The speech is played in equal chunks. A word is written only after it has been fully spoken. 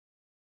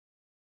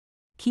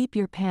keep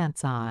your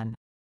pants on.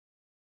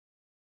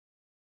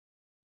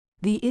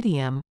 The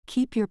idiom,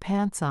 keep your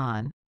pants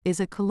on,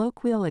 is a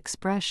colloquial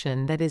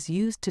expression that is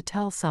used to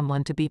tell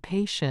someone to be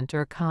patient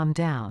or calm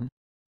down.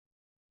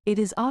 It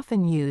is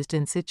often used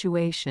in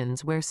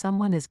situations where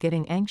someone is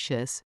getting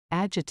anxious,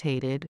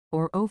 agitated,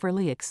 or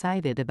overly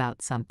excited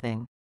about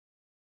something.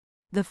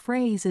 The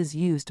phrase is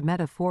used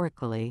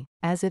metaphorically,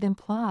 as it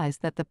implies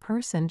that the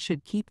person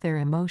should keep their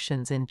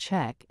emotions in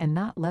check and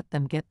not let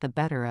them get the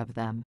better of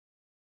them.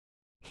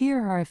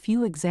 Here are a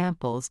few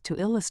examples to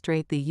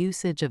illustrate the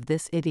usage of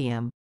this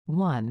idiom.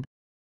 1.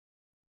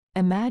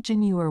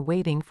 Imagine you are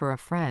waiting for a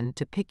friend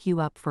to pick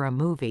you up for a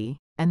movie,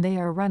 and they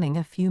are running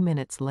a few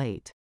minutes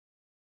late.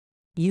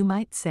 You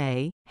might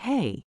say,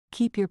 "Hey,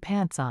 keep your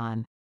pants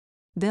on.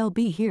 They'll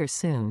be here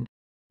soon."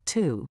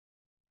 2.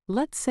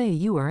 Let's say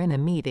you are in a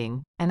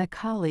meeting, and a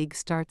colleague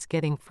starts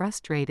getting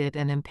frustrated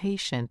and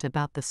impatient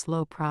about the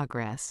slow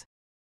progress.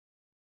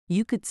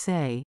 You could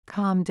say,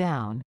 "Calm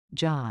down,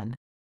 John.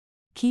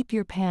 Keep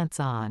your pants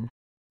on.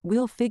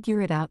 We'll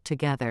figure it out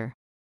together."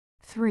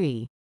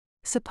 3.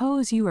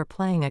 Suppose you are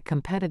playing a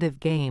competitive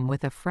game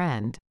with a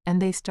friend,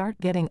 and they start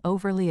getting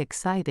overly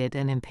excited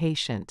and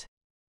impatient.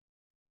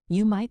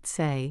 You might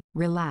say,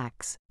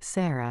 "Relax,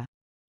 Sarah.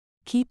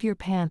 Keep your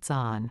pants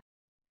on.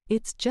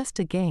 It's just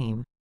a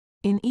game."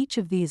 In each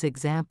of these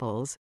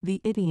examples, the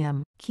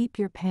idiom, keep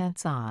your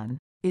pants on,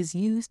 is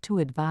used to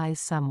advise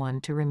someone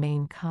to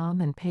remain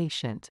calm and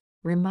patient,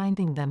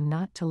 reminding them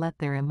not to let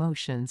their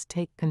emotions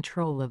take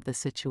control of the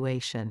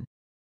situation.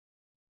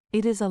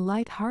 It is a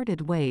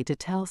light-hearted way to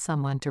tell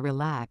someone to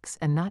relax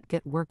and not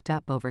get worked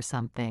up over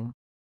something.